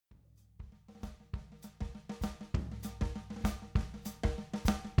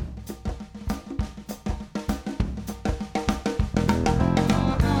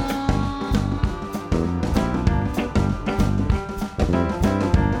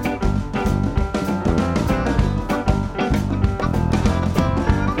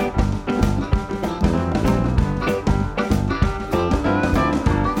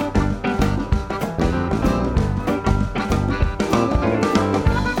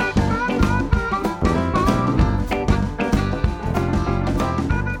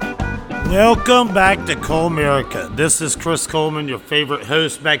Welcome back to Colemerica. This is Chris Coleman, your favorite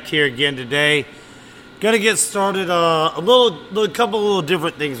host, back here again today. Gonna get started. A couple little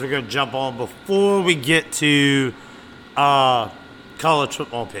different things we're gonna jump on before we get to college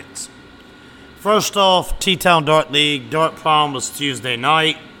football picks. First off, T-Town Dart League Dart Prom was Tuesday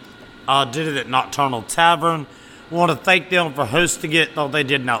night. Did it at Nocturnal Tavern. Want to thank them for hosting it. Thought they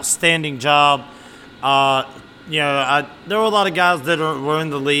did an outstanding job. There were a lot of guys that were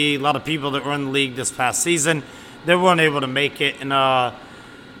in the league, a lot of people that were in the league this past season. They weren't able to make it, and I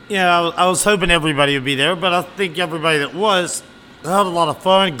was hoping everybody would be there, but I think everybody that was had a lot of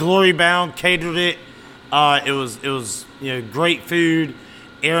fun. Glory Bound catered it. It was great food.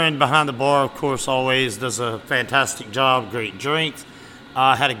 Aaron behind the bar, of course, always does a fantastic job. Great drinks.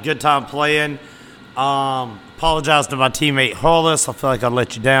 Had a good time playing. Apologize to my teammate Hollis. I feel like I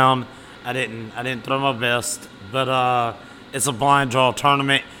let you down. I didn't throw my best, but it's a blind draw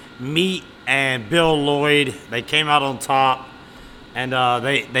tournament. Meat and Bill Lloyd, they came out on top, and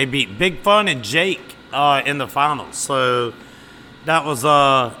they beat Big Fun and Jake in the finals. So that was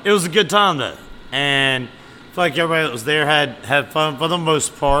it was a good time though, and I feel like everybody that was there had fun for the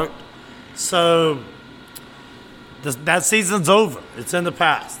most part. So that season's over. It's in the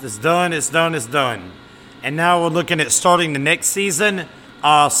past. It's done. It's done. It's done. And now we're looking at starting the next season.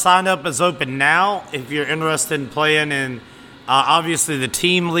 Sign up is open now if you're interested in playing in, obviously, the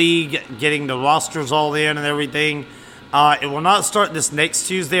team league, getting the rosters all in and everything. It will not start this next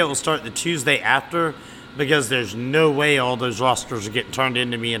Tuesday. It will start the Tuesday after, because there's no way all those rosters are getting turned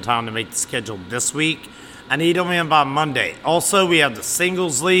into me in time to make the schedule this week. I need them in by Monday. Also, we have the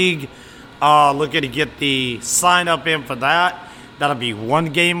singles league. Looking to get the sign up in for that. That'll be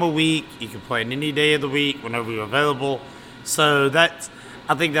one game a week. You can play it any day of the week whenever you're available. So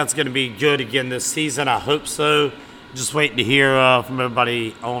I think that's going to be good again this season. I hope so. Just waiting to hear from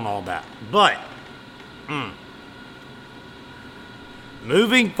everybody on all that. But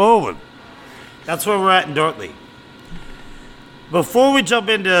moving forward, that's where we're at in Dart League. Before we jump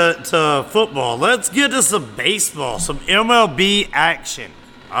into football, let's get to some baseball, some MLB action.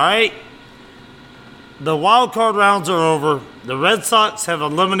 All right? The wild card rounds are over. The Red Sox have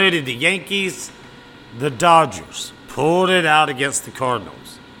eliminated the Yankees. The Dodgers pulled it out against the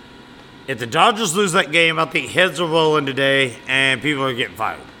Cardinals. If the Dodgers lose that game, I think heads are rolling today and people are getting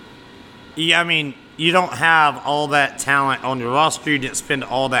fired. Yeah, I mean, you don't have all that talent on your roster. You didn't spend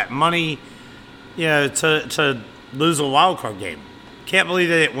all that money, to lose a wild card game. Can't believe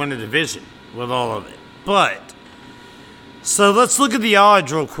they didn't win a division with all of it. But, so let's look at the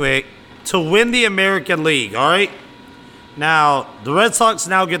odds real quick to win the American League, all right? Now, the Red Sox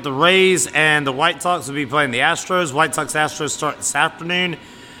now get the Rays, and the White Sox will be playing the Astros. White Sox-Astros start this afternoon.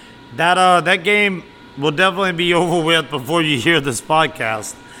 That game will definitely be over with before you hear this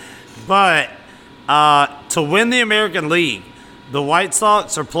podcast. But to win the American League, the White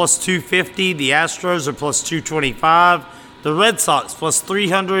Sox are plus 250, the Astros are plus 225, the Red Sox plus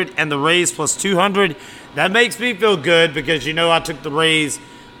 300, and the Rays plus 200. That makes me feel good because I took the Rays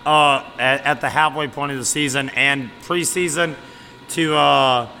at the halfway point of the season and preseason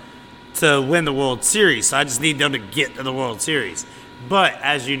to win the World Series. So I just need them to get to the World Series. But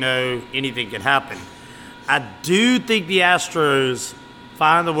as you know, anything can happen. I do think the Astros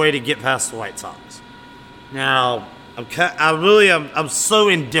find a way to get past the White Sox. Now, I'm so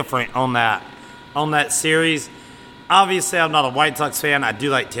indifferent on that series. Obviously, I'm not a White Sox fan. I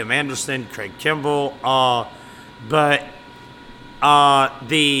do like Tim Anderson, Craig Kimbrell, but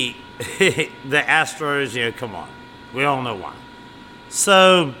the Astros, come on, we all know why.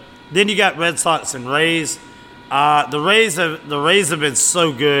 So then you got Red Sox and Rays. The Rays have been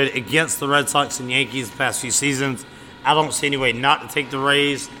so good against the Red Sox and Yankees the past few seasons. I don't see any way not to take the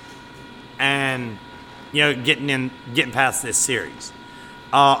Rays and getting past this series.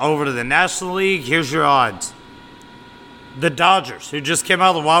 Over to the National League, here's your odds. The Dodgers, who just came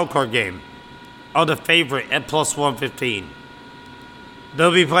out of the wild card game, are the favorite at plus 115.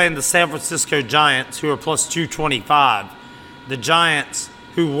 They'll be playing the San Francisco Giants, who are plus 225. The Giants,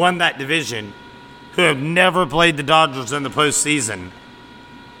 who won that division, who have never played the Dodgers in the postseason.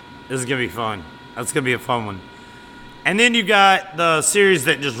 This is going to be fun. That's going to be a fun one. And then you got the series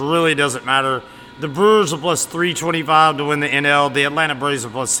that just really doesn't matter. The Brewers are plus 325 to win the NL. The Atlanta Braves are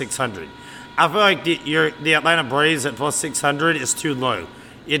plus 600. I feel like the Atlanta Braves at plus 600 is too low.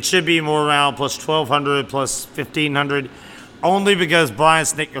 It should be more around plus 1,200, plus 1,500, only because Brian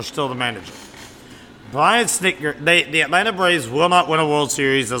Snitker's still the manager. Brian Snitker, the Atlanta Braves will not win a World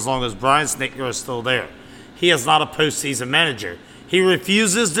Series as long as Brian Snitker is still there. He is not a postseason manager. He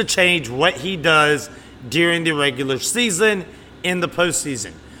refuses to change what he does during the regular season in the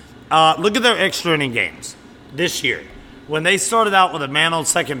postseason. Look at their extra inning games this year. When they started out with a man on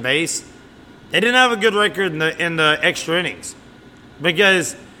second base, they didn't have a good record in the extra innings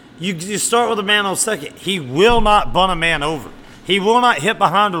because you start with a man on second. He will not bunt a man over. He will not hit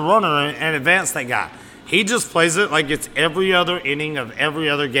behind a runner and advance that guy. He just plays it like it's every other inning of every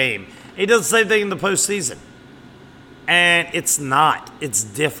other game. He does the same thing in the postseason. And it's not. It's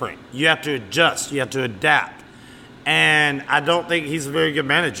different. You have to adjust. You have to adapt. And I don't think he's a very good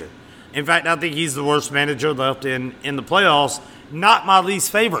manager. In fact, I think he's the worst manager left in the playoffs. Not my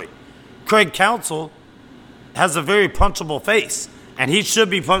least favorite. Craig Counsell has a very punchable face. And he should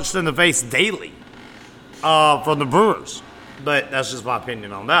be punched in the face daily from the Brewers. But that's just my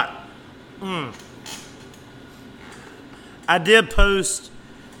opinion on that. I did post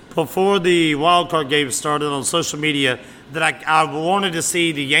before the wild card game started on social media that I wanted to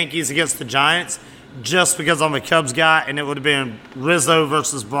see the Yankees against the Giants just because I'm a Cubs guy, and it would have been Rizzo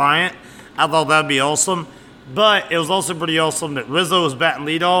versus Bryant. I thought that would be awesome. But it was also pretty awesome that Rizzo was batting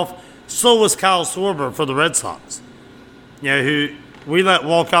leadoff. So was Kyle Schwarber for the Red Sox. Who we let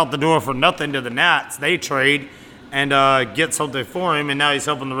walk out the door for nothing to the Nats. They trade and get something for him, and now he's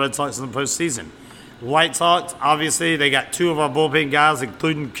helping the Red Sox in the postseason. White Sox, obviously, they got two of our bullpen guys,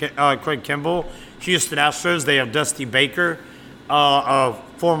 including Craig Kimbrell. Houston Astros, they have Dusty Baker, a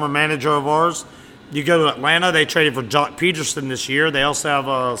former manager of ours. You go to Atlanta, they traded for Jock Peterson this year. They also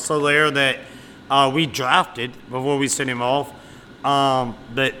have Soler that we drafted before we sent him off.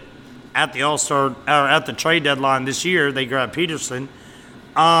 But at the All-Star, or at the trade deadline this year, they grabbed Peterson.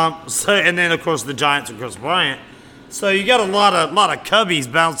 And then, of course, the Giants and Chris Bryant. So you got a lot of Cubbies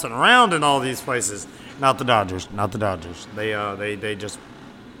bouncing around in all these places. Not the Dodgers. They just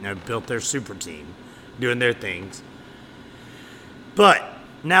built their super team, doing their things. But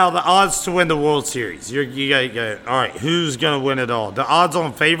now the odds to win the World Series. You got to go. All right, who's gonna win it all? The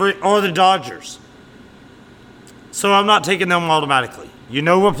odds-on favorite are the Dodgers. So I'm not taking them automatically.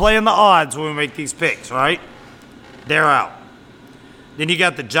 We're playing the odds when we make these picks, right? They're out. Then you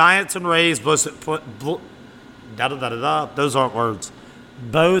got the Giants and Rays. Those aren't words.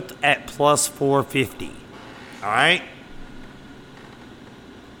 Both at plus 450. All right?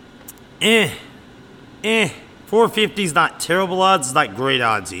 450 is not terrible odds. It's not great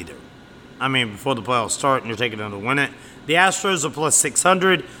odds either. I mean, before the playoffs start and you're taking them to win it. The Astros are plus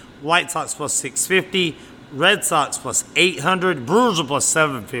 600. White Sox plus 650. Red Sox plus 800. Brewers are plus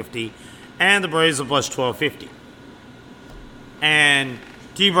 750. And the Braves are plus 1250. And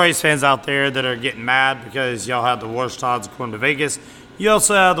to you Braves fans out there that are getting mad because y'all have the worst odds according to Vegas, you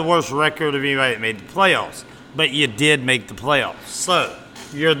also have the worst record of anybody that made the playoffs. But you did make the playoffs. So,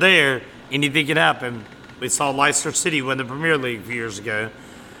 you're there. Anything can happen. We saw Leicester City win the Premier League a few years ago.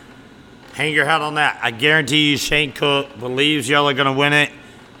 Hang your hat on that. I guarantee you Shane Cook believes y'all are going to win it.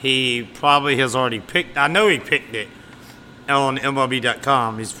 He probably has already picked. I know he picked it on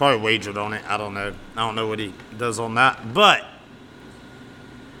MLB.com. He's probably wagered on it. I don't know. I don't know what he does on that. But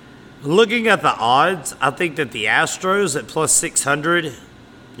looking at the odds, I think that the Astros at plus 600,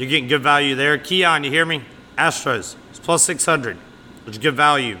 you're getting good value there. Keon, you hear me? Astros, it's plus 600, which is good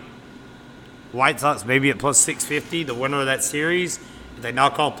value. White Sox maybe at plus 650, the winner of that series. If they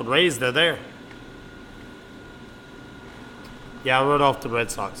knock off the Rays, they're there. Yeah, I wrote off the Red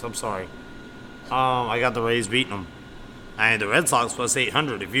Sox. I'm sorry. I got the Rays beating them. And the Red Sox plus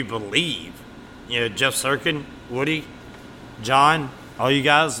 800, if you believe. Jeff Sirkin, Woody, John, all you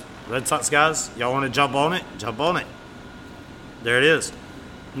guys, Red Sox guys, y'all want to jump on it? Jump on it. There it is.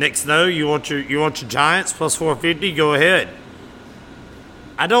 Nick Snow, you want your Giants plus 450? Go ahead.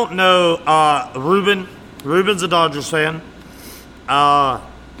 I don't know. Ruben's a Dodgers fan.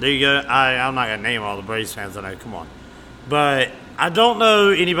 There you go. I'm not gonna name all the Braves fans I know. Come on. But I don't know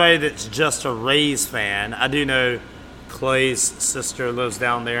anybody that's just a Rays fan. I do know Clay's sister lives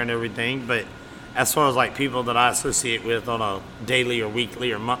down there and everything. But as far as like people that I associate with on a daily or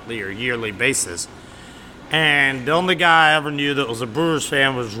weekly or monthly or yearly basis, and the only guy I ever knew that was a Brewers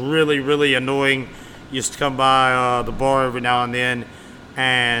fan was really, really annoying. Used to come by the bar every now and then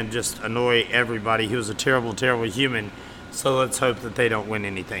and just annoy everybody. He was a terrible, terrible human. So let's hope that they don't win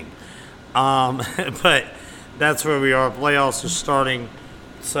anything. But that's where we are. Playoffs are starting.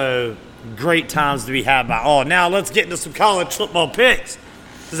 So great times to be had by all. Now let's get into some college football picks,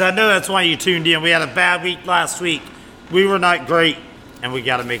 because I know that's why you tuned in. We had a bad week last week. We were not great, and we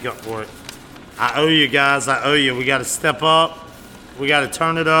got to make up for it. I owe you guys. I owe you. We got to step up. We got to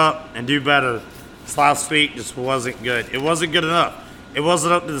turn it up and do better. This last week just wasn't good. It wasn't good enough. It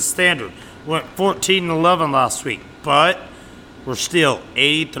wasn't up to the standard. Went 14-11 last week, but we're still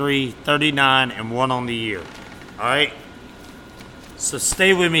 83, 39, and 1 on the year. All right? So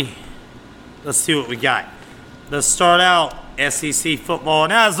stay with me. Let's see what we got. Let's start out SEC football.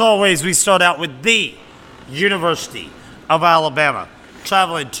 And as always, we start out with the University of Alabama.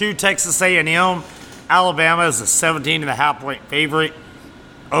 Traveling to Texas A&M. Alabama is a 17.5-point favorite.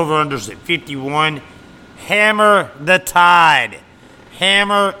 Over-unders at 51. Hammer the Tide.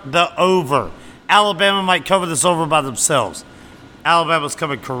 Hammer the over. Alabama might cover this over by themselves. Alabama's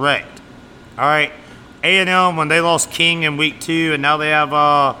coming correct. All right. A&M, when they lost King in week 2, and now they have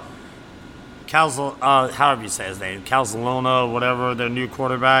however you say his name, Calzalona, whatever, their new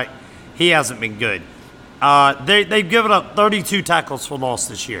quarterback. He hasn't been good. They've given up 32 tackles for loss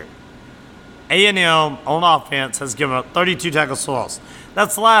this year. A&M on offense has given up 32 tackles for loss.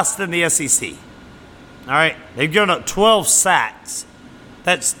 That's last in the SEC. All right, they've given up 12 sacks.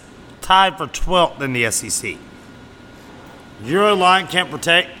 That's tied for 12th in the SEC. Your line can't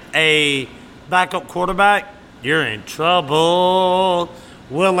protect a backup quarterback, you're in trouble.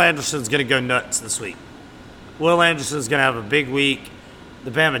 Will Anderson's going to go nuts this week. Will Anderson's going to have a big week.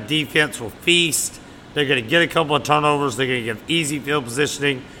 The Bama defense will feast. They're going to get a couple of turnovers. They're going to give easy field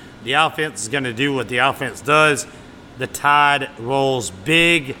positioning. The offense is going to do what the offense does. The Tide rolls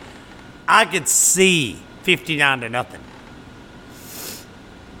big. I could see 59-0.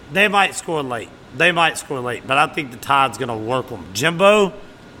 They might score late. But I think the Tide's going to work them. Jimbo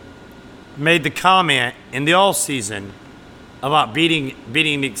made the comment in the offseason about beating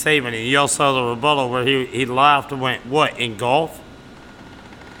Nick Saban, and you also saw the rebuttal where he laughed and went, "What, in golf?"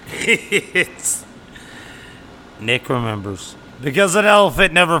 Nick remembers. Because an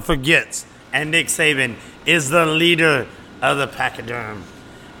elephant never forgets, and Nick Saban is the leader of the Pachyderm.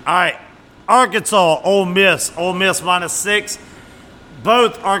 All right, Arkansas, Ole Miss -6.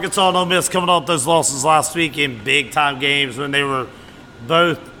 Both Arkansas and Ole Miss coming off those losses last week in big-time games when they were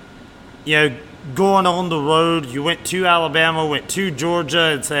both, going on the road. You went to Alabama, went to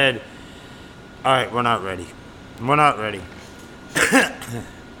Georgia, and said, all right, we're not ready.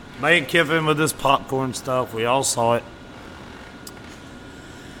 Lane Kiffin with this popcorn stuff. We all saw it.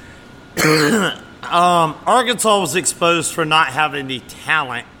 Arkansas was exposed for not having the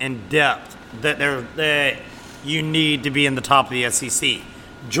talent and depth that you need to be in the top of the SEC.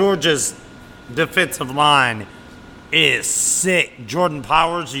 Georgia's defensive line is sick. Jordan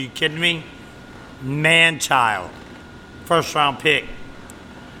Powers, are you kidding me? Man-child. First-round pick.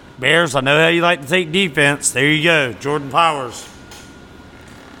 Bears, I know how you like to take defense. There you go. Jordan Powers.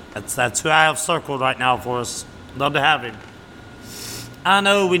 That's who I have circled right now for us. Love to have him. I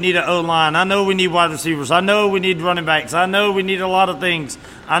know we need an O-line. I know we need wide receivers. I know we need running backs. I know we need a lot of things.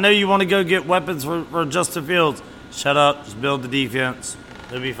 I know you want to go get weapons for Justin Fields. Shut up. Just build the defense.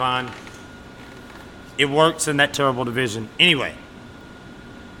 It'll be fine. It works in that terrible division. Anyway,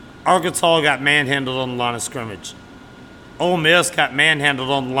 Arkansas got manhandled on the line of scrimmage. Ole Miss got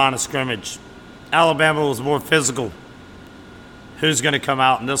manhandled on the line of scrimmage. Alabama was more physical. Who's going to come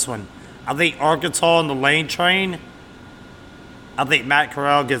out in this one? I think Arkansas in the lane train. I think Matt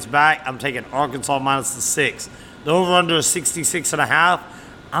Corral gets back. I'm taking Arkansas -6. The over-under is 66.5.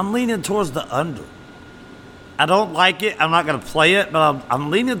 I'm leaning towards the under. I don't like it. I'm not going to play it, but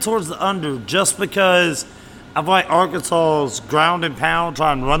I'm leaning towards the under just because I like Arkansas's ground and pound,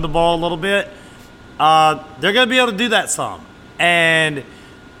 try and run the ball a little bit. They're going to be able to do that some. And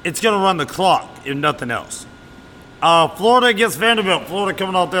it's going to run the clock, if nothing else. Florida against Vanderbilt. Florida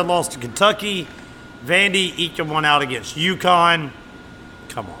coming out there, lost to Kentucky. Vandy eking one out against UConn.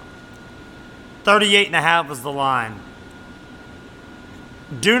 Come on. 38.5 is the line.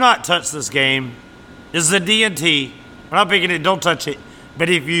 Do not touch this game. This is a D&T. We're not picking it. Don't touch it. But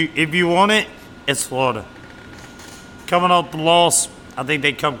if you want it, it's Florida. Coming off the loss, I think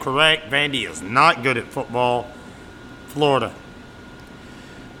they come correct. Vandy is not good at football. Florida.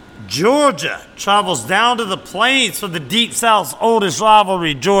 Georgia travels down to the plains for the Deep South's oldest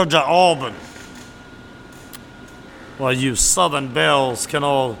rivalry, Georgia-Auburn. Well, you Southern belles can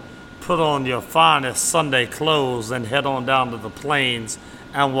all put on your finest Sunday clothes and head on down to the plains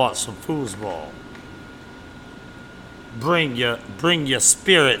and watch some foosball. Bring your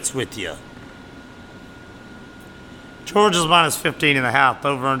spirits with you. Georgia's -15.5.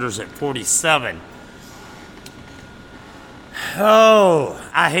 Over-unders at 47. Oh,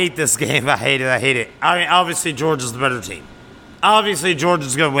 I hate this game. I hate it. I mean, obviously, Georgia's the better team. Obviously,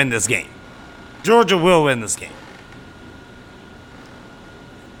 Georgia's going to win this game. Georgia will win this game.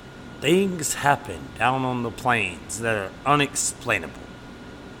 Things happen down on the plains that are unexplainable.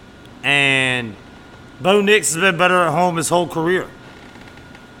 And Bo Nix has been better at home his whole career.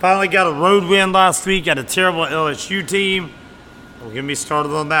 Finally got a road win last week at a terrible LSU team. Don't get me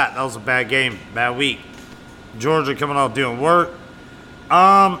started on that. That was a bad game, bad week. Georgia coming off doing work.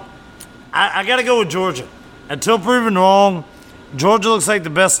 I got to go with Georgia. Until proven wrong, Georgia looks like the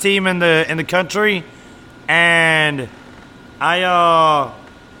best team in the country, and I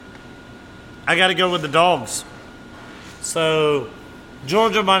got to go with the Dogs. So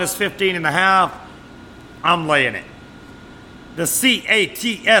Georgia minus 15.5. I'm laying it. The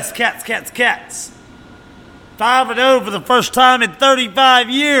CATS, Cats. 5-0 for the first time in 35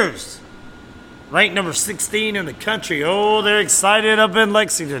 years. Ranked number 16 in the country. Oh, they're excited up in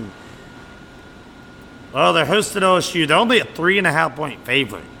Lexington. Well, they're hosting OSU. They're only a 3.5-point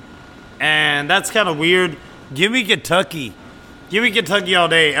favorite. And that's kind of weird. Give me Kentucky. Give me Kentucky all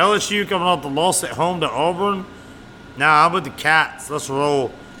day. LSU coming off the loss at home to Auburn. Nah, I'm with the Cats. Let's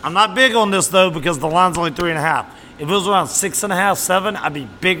roll. I'm not big on this, though, because the line's only 3.5. If it was around 6.5, 7, I'd be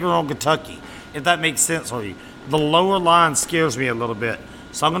bigger on Kentucky, if that makes sense for you. The lower line scares me a little bit.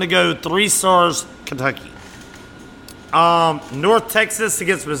 So I'm going to go 3 stars, Kentucky. North Texas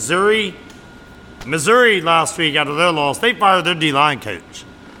against Missouri. Missouri last week, after their loss, they fired their D-line coach.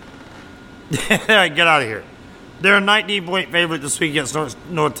 Get out of here. They're a 19-point favorite this week against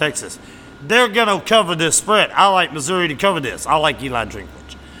North Texas. They're going to cover this spread. I like Missouri to cover this. I like Eli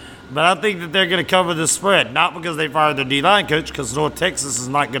Drinkwitz. But I think that they're going to cover this spread, not because they fired their D-line coach, because North Texas is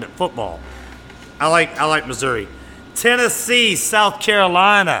not good at football. I like Missouri. Tennessee, South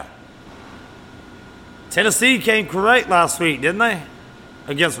Carolina. Tennessee came correct last week, didn't they?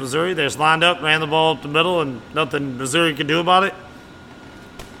 Against Missouri. They just lined up, ran the ball up the middle, and nothing Missouri could do about it.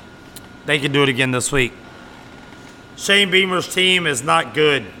 They can do it again this week. Shane Beamer's team is not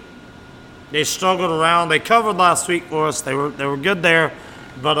good. They struggled around. They covered last week for us. They were good there,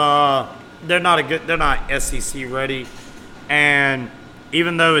 but they're not SEC ready. And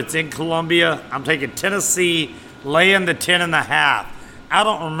even though it's in Columbia, I'm taking Tennessee laying the 10.5. I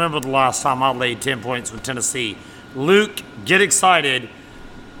don't remember the last time I laid 10 points with Tennessee. Luke, get excited.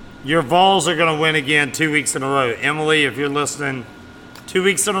 Your Vols are going to win again 2 weeks in a row. Emily, if you're listening, 2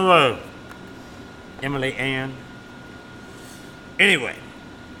 weeks in a row. Emily Ann. Anyway,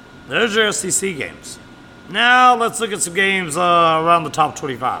 those are SEC games. Now let's look at some games around the top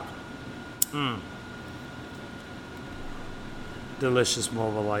 25. Delicious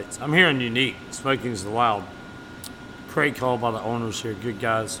Marlboro Lights. I'm hearing unique. Smoking's the wild. Great call by the owners here. Good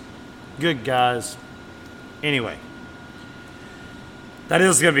guys. Good guys. Anyway, that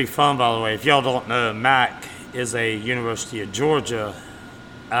is going to be fun, by the way. If y'all don't know, Mac is a University of Georgia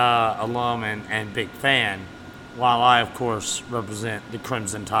alum and big fan, while I, of course, represent the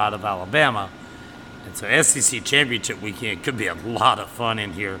Crimson Tide of Alabama. And so SEC Championship weekend could be a lot of fun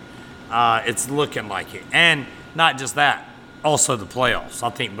in here. It's looking like it. And not just that, also the playoffs. I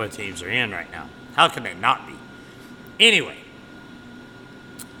think both teams are in right now. How can they not be? Anyway,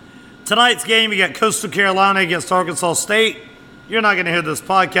 tonight's game, you got Coastal Carolina against Arkansas State. You're not going to hear this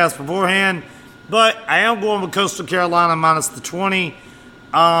podcast beforehand, but I am going with Coastal Carolina minus the 20.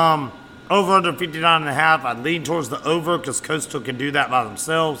 Over under 59.5. I'd lean towards the over because Coastal can do that by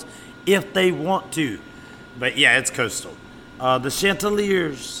themselves if they want to. But yeah, it's Coastal. The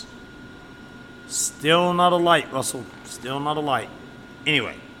Chanticleers, still not a light, Russell. Still not a light.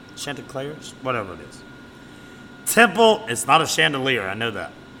 Anyway, Chanticleers, whatever it is. Temple, it's not a chandelier, I know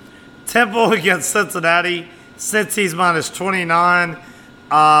that. Temple against Cincinnati. Cincy's minus 29.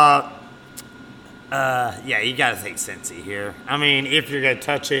 Yeah, you got to take Cincy here. I mean, if you're going to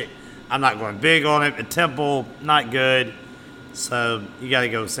touch it, I'm not going big on it. But Temple, not good. So you got to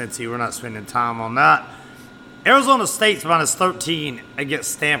go with Cincy. We're not spending time on that. Arizona State's minus 13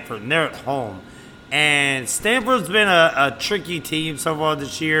 against Stanford, and they're at home. And Stanford's been a tricky team so far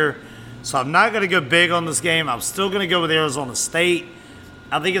this year. So I'm not going to go big on this game. I'm still going to go with Arizona State.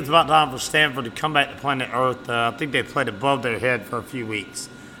 I think it's about time for Stanford to come back to planet Earth. I think they played above their head for a few weeks.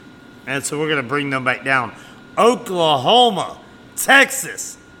 And so we're going to bring them back down. Oklahoma,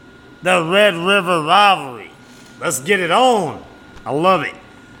 Texas, the Red River rivalry. Let's get it on. I love it.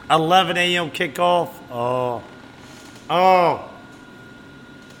 11 a.m. kickoff. Oh.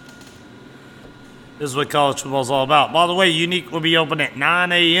 This is what college football is all about. By the way, Unique will be open at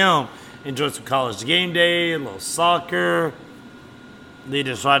 9 a.m. Enjoy some college game day, a little soccer. Lead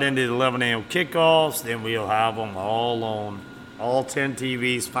us right into the 11 a.m. kickoffs. Then we'll have them all on. All 10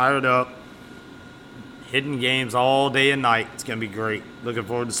 TVs fired up. Hidden games all day and night. It's going to be great. Looking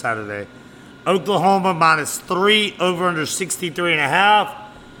forward to Saturday. Oklahoma minus 3, over under 63.5.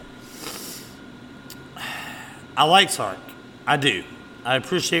 I like Sark. I do. I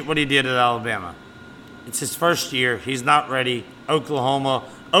appreciate what he did at Alabama. It's his first year. He's not ready. Oklahoma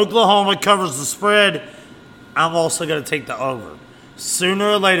covers the spread. I'm also going to take the over. Sooner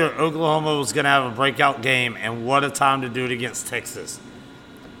or later, Oklahoma was going to have a breakout game, and what a time to do it against Texas.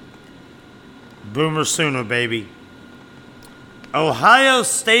 Boomer Sooner, baby. Ohio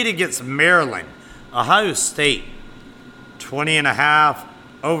State against Maryland. Ohio State, 20.5,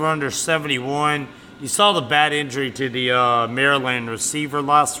 over under 71. You saw the bad injury to the Maryland receiver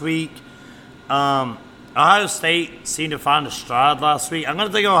last week. Ohio State seemed to find a stride last week. I'm going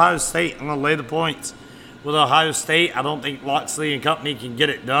to take Ohio State. I'm going to lay the points with Ohio State. I don't think Loxley and company can get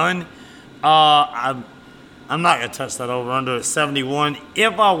it done. I'm not going to touch that over-under at 71.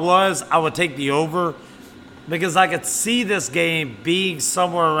 If I was, I would take the over because I could see this game being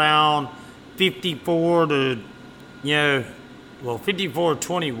somewhere around 54 to,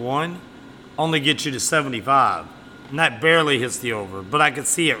 54-21 only gets you to 75. And that barely hits the over, but I could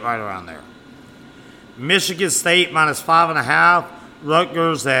see it right around there. Michigan State minus 5.5.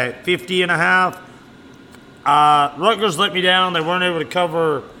 Rutgers at 50.5. Rutgers let me down. They weren't able to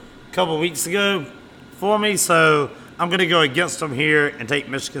cover a couple weeks ago for me, so I'm going to go against them here and take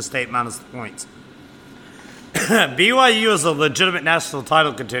Michigan State minus the points. BYU is a legitimate national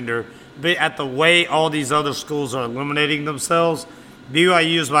title contender, but at the way all these other schools are eliminating themselves,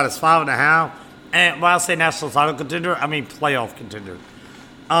 BYU is minus 5.5. And when I say national title contender, I mean playoff contender.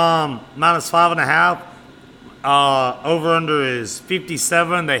 Minus 5.5. Over-under is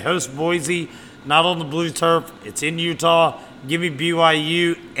 57. They host Boise, not on the blue turf. It's in Utah. Give me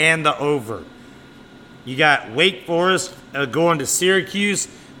BYU and the over. You got Wake Forest going to Syracuse.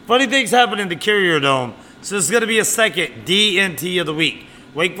 Funny things happen in the Carrier Dome. So it's going to be a second DNT of the week.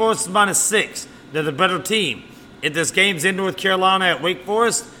 Wake Forest is minus 6. They're the better team. If this game's in North Carolina at Wake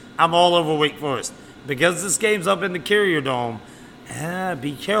Forest, I'm all over Wake Forest. Because this game's up in the Carrier Dome,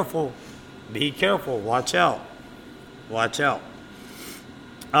 be careful. Be careful. Watch out. Watch out.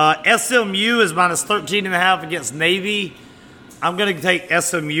 SMU is minus 13.5 against Navy. I'm going to take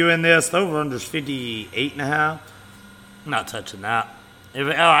SMU in this. The over-under is 58.5. I'm not touching that.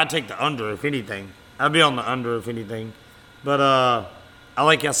 I'd take the under, if anything. I'd be on the under, if anything. But I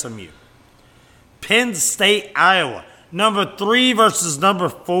like SMU. Penn State, Iowa. Number 3 versus number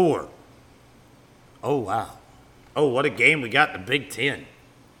 4. Oh, wow. Oh, what a game we got in the Big Ten.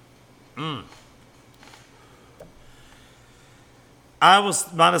 Iowa's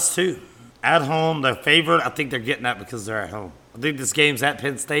minus 2. At home, they're favored. I think they're getting that because they're at home. I think this game's at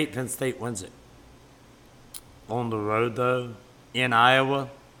Penn State. Penn State wins it. On the road, though, in Iowa.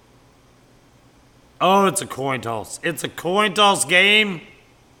 Oh, it's a coin toss. It's a coin toss game.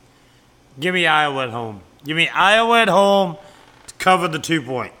 Give me Iowa at home. Give me Iowa at home to cover the 2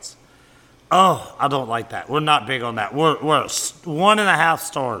 points. Oh, I don't like that. We're not big on that. We're 1.5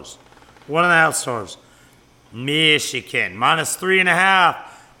 stars. 1.5 stars. Michigan, minus 3.5.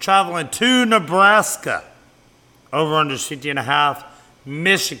 Traveling to Nebraska. Over-under 50.5.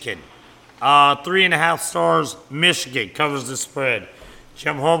 Michigan. 3.5 stars. Michigan covers the spread.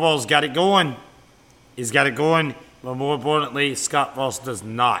 Jim Harbaugh's got it going. He's got it going. But more importantly, Scott Frost does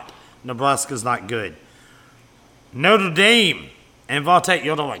not. Nebraska's not good. Notre Dame and Vautech.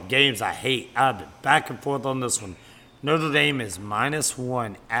 You know what games I hate. I've been back and forth on this one. Notre Dame is minus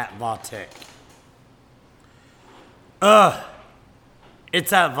 1 at Vautech.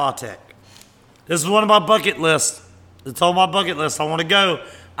 It's at Vautech. This is one of my bucket lists. It's on my bucket list. I want to go.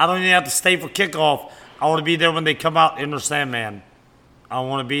 I don't even have to stay for kickoff. I want to be there when they come out in their Sandman. I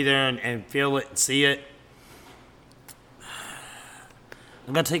want to be there and feel it and see it.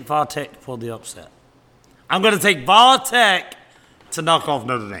 I'm going to take Vautech to pull the upset. I'm going to take Vautech to knock off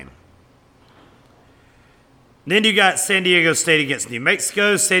Notre Dame. Then you got San Diego State against New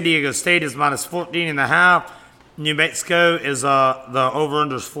Mexico. San Diego State is minus 14.5. New Mexico is the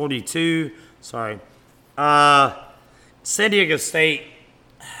over-under is 42. Sorry. San Diego State,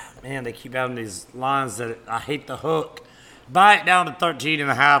 man, they keep having these lines that I hate the hook. Buy it down to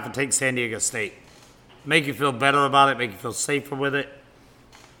 13.5 and take San Diego State. Make you feel better about it. Make you feel safer with it.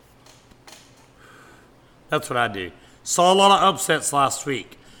 That's what I do. Saw a lot of upsets last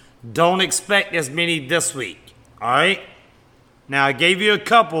week. Don't expect as many this week. All right? Now, I gave you a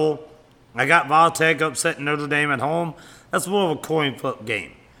couple. I got Vautech upsetting Notre Dame at home. That's more of a coin flip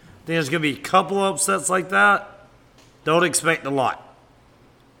game. I think there's going to be a couple upsets like that. Don't expect a lot.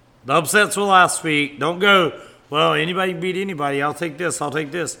 The upsets were last week. Don't go, well, anybody can beat anybody. I'll take this. I'll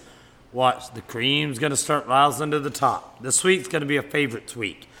take this. Watch. The cream's going to start rising to the top. This week's going to be a favorites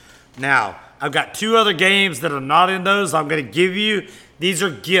week. Now, I've got 2 other games that are not in those I'm going to give you. These are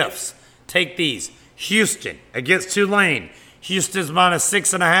gifts. Take these. Houston against Tulane. Houston's minus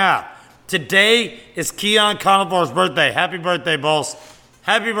 6.5. Today is Keon Conover's birthday. Happy birthday, boss.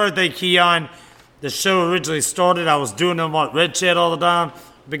 Happy birthday, Keon. The show originally started. I was doing them on Red Shed all the time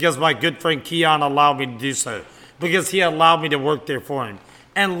because my good friend Keon allowed me to do so. Because he allowed me to work there for him.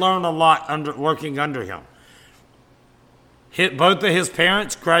 and learn a lot working under him. Both of his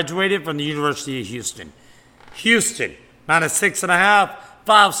parents graduated from the University of Houston. Houston, -6.5,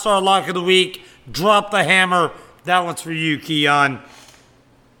 5-star lock of the week. Drop the hammer. That one's for you, Keon.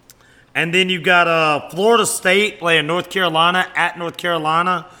 And then you've got Florida State playing North Carolina at North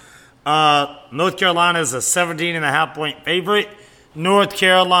Carolina. North Carolina is a 17.5-point favorite. North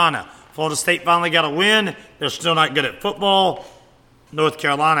Carolina. Florida State finally got a win. They're still not good at football. North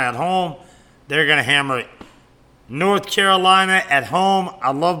Carolina at home. They're going to hammer it. North Carolina at home.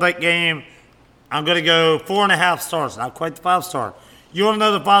 I love that game. I'm going to go 4.5 stars. Not quite the 5-star. You want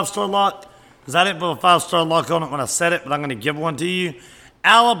another 5-star lock? Because I didn't put a 5-star lock on it when I said it, but I'm going to give one to you.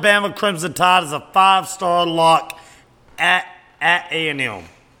 Alabama Crimson Tide is a 5-star lock at A&M.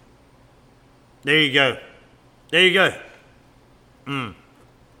 There you go. There you go.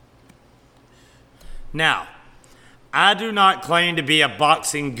 Now, I do not claim to be a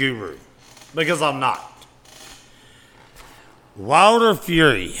boxing guru because I'm not. Wilder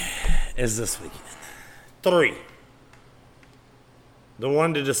Fury is this weekend. 3. The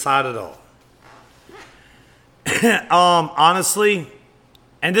one to decide it all. Honestly,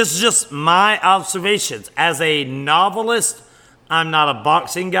 and this is just my observations. As a novelist, I'm not a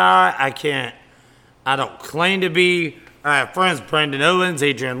boxing guy. I don't claim to be. I have friends, Brandon Owens,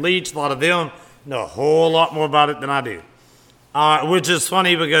 Adrian Leach, a lot of them know a whole lot more about it than I do. Which is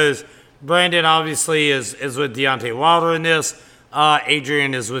funny because Brandon obviously is with Deontay Wilder in this.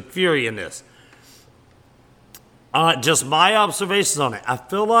 Adrian is with Fury in this. Just my observations on it. I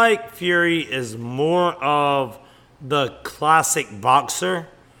feel like Fury is more of the classic boxer,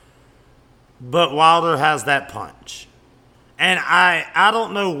 but Wilder has that punch. And I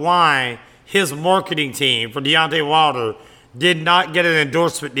don't know why his marketing team for Deontay Wilder did not get an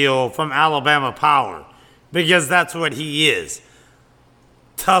endorsement deal from Alabama Power, because that's what he is.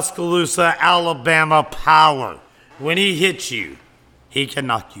 Tuscaloosa, Alabama Power. When he hits you, he can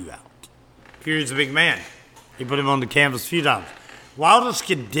knock you out. Fury's a big man. He put him on the canvas a few times. Wilder's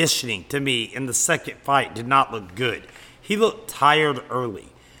conditioning, to me, in the second fight did not look good. He looked tired early.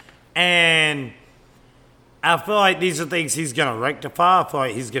 And I feel like these are things he's going to rectify. I feel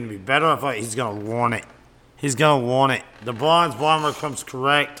like he's going to be better. I feel like he's going to want it. He's going to want it. The bronze bomber comes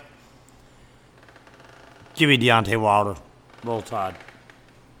correct. Give me Deontay Wilder. Roll Tide.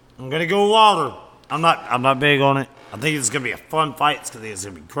 I'm going to go Wilder. I'm not big on it. I think it's going to be a fun fight. It's going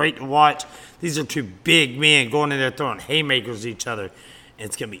to be great to watch. These are two big men going in there throwing haymakers at each other. And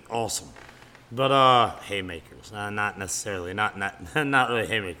it's going to be awesome. But haymakers, not necessarily, not really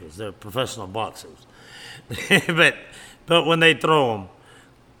haymakers. They're professional boxers. but when they throw them,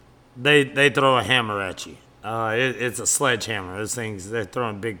 they throw a hammer at you. It's a sledgehammer. Those things, they're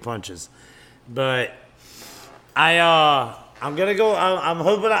throwing big punches. But I'm gonna go. I'm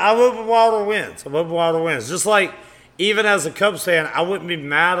hoping Wilder wins. I'm hoping Wilder wins. Just like, even as a Cubs fan, I wouldn't be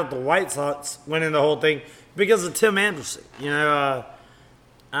mad at the White Sox winning the whole thing because of Tim Anderson. I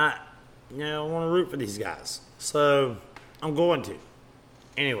want to root for these guys, so I'm going to.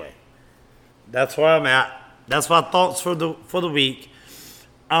 Anyway, that's where I'm at. That's my thoughts for the week.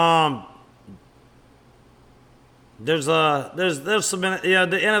 There's some,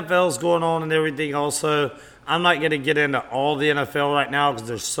 the NFL's going on and everything also. I'm not going to get into all the NFL right now because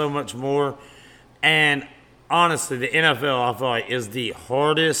there's so much more. And honestly, the NFL, I feel like, is the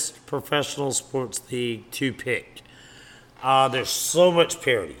hardest professional sports league to pick. There's so much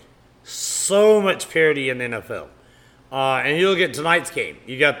parity. So much parity in the NFL. And you look at tonight's game.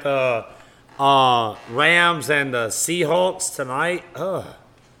 You got the Rams and the Seahawks tonight.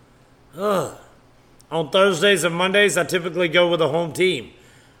 On Thursdays and Mondays, I typically go with a home team.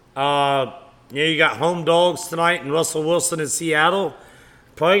 You got home dogs tonight and Russell Wilson in Seattle.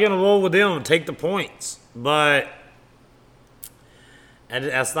 Probably going to roll with them and take the points. But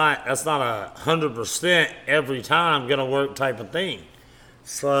that's not 100% every time going to work type of thing.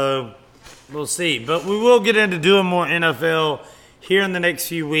 So we'll see. But we will get into doing more NFL here in the next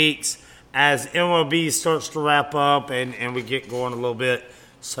few weeks as MLB starts to wrap up and we get going a little bit.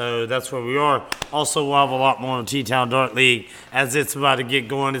 So that's where we are. Also, we'll have a lot more in T-Town Dart League as it's about to get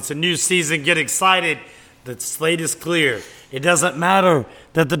going. It's a new season. Get excited. The slate is clear. It doesn't matter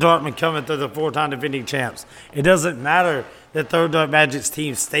that the Dartmen coming through the 4-time defending champs. It doesn't matter that Third Dart Magic's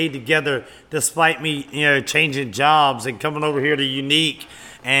team stayed together despite me, changing jobs and coming over here to Unique.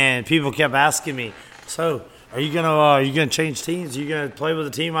 And people kept asking me, so are you gonna change teams? Are you gonna play with a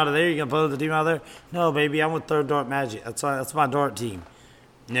team out of there? Are you gonna play with a team out of there? No, baby, I'm with Third Dart Magic. That's my Dart team.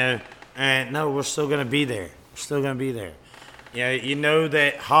 No, we're still going to be there. We're still going to be there. Yeah,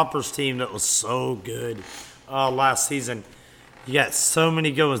 that Hopper's team that was so good last season, You got so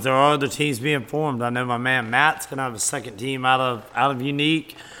many good ones. There are other teams being formed. I know my man Matt's gonna have a second team out of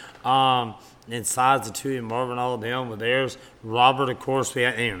Unique. Inside the two, and Marvin, all of them with theirs. Robert, of course, we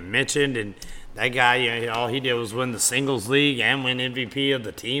hadn't even mentioned, and that guy, all he did was win the singles league and win MVP of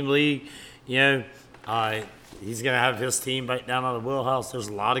the team league. He's gonna have his team right down out of Wheelhouse. There's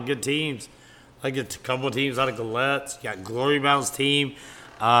a lot of good teams. Like a couple of teams out of Gillettes. You got Glory Bound's team.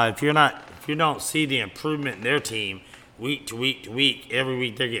 If you don't see the improvement in their team week to week to week, every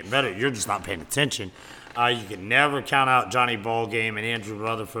week they're getting better, you're just not paying attention. You can never count out Johnny Ballgame and Andrew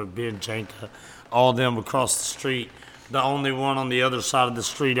Rutherford, Ben Janka, all of them across the street. The only one on the other side of the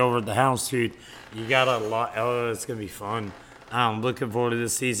street over at the Houndstooth. You got a lot. Oh, it's going to be fun. I'm looking forward to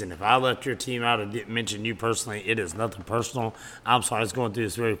this season. If I left your team out and didn't mention you personally, it is nothing personal. I'm sorry, I was going through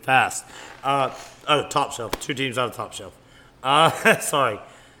this very fast. Top Shelf. 2 teams out of Top Shelf. Sorry.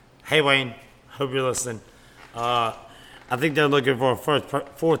 Hey, Wayne. Hope you're listening. I think they're looking for a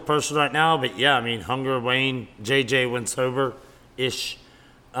fourth person right now, but yeah, I mean, Hunger, Wayne, JJ Winsober-ish.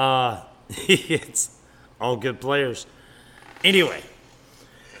 It's all good players. Anyway,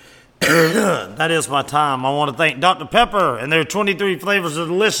 that is my time. I want to thank Dr. Pepper and their 23 flavors of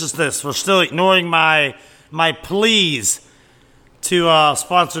deliciousness for still ignoring my pleas to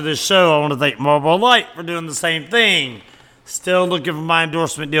sponsor this show. I want to thank Marlboro Light for doing the same thing. Still looking for my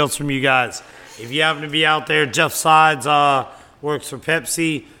endorsement deals from you guys. If you happen to be out there, Jeff Sides works for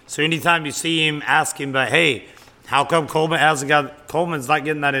Pepsi. So anytime you see him, ask him, but hey, how come Coleman's not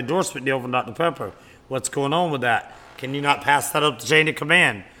getting that endorsement deal from Dr. Pepper? What's going on with that? Can you not pass that up the chain of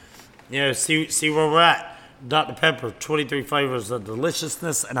command? See where we're at. Dr. Pepper, 23 flavors of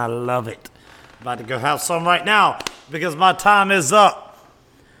deliciousness, and I love it. About to go have some right now because my time is up.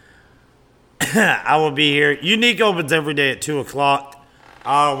 I will be here. Unique opens every day at 2 o'clock.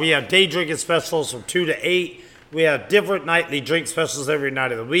 We have day drinking specials from 2 to 8. We have different nightly drink specials every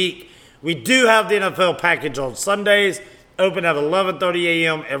night of the week. We do have the NFL package on Sundays, open at 11:30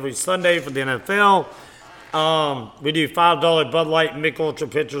 a.m. every Sunday for the NFL. We do $5 Bud Light and Mick Ultra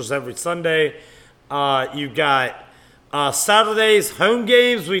pitchers every Sunday. You've got Saturdays, home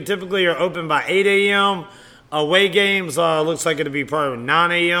games. We typically are open by 8 a.m. Away games looks like it'll be probably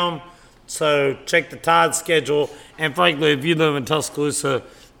 9 a.m. So check the Tide schedule. And frankly, if you live in Tuscaloosa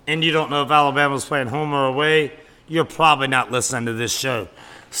and you don't know if Alabama's playing home or away, you're probably not listening to this show.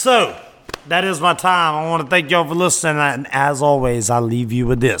 So that is my time. I want to thank y'all for listening. And as always, I leave you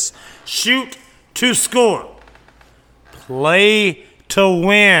with this. Shoot to score. Play to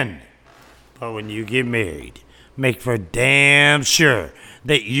win. But when you get married, make for damn sure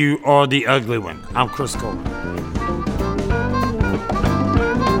that you are the ugly one. I'm Chris Coleman.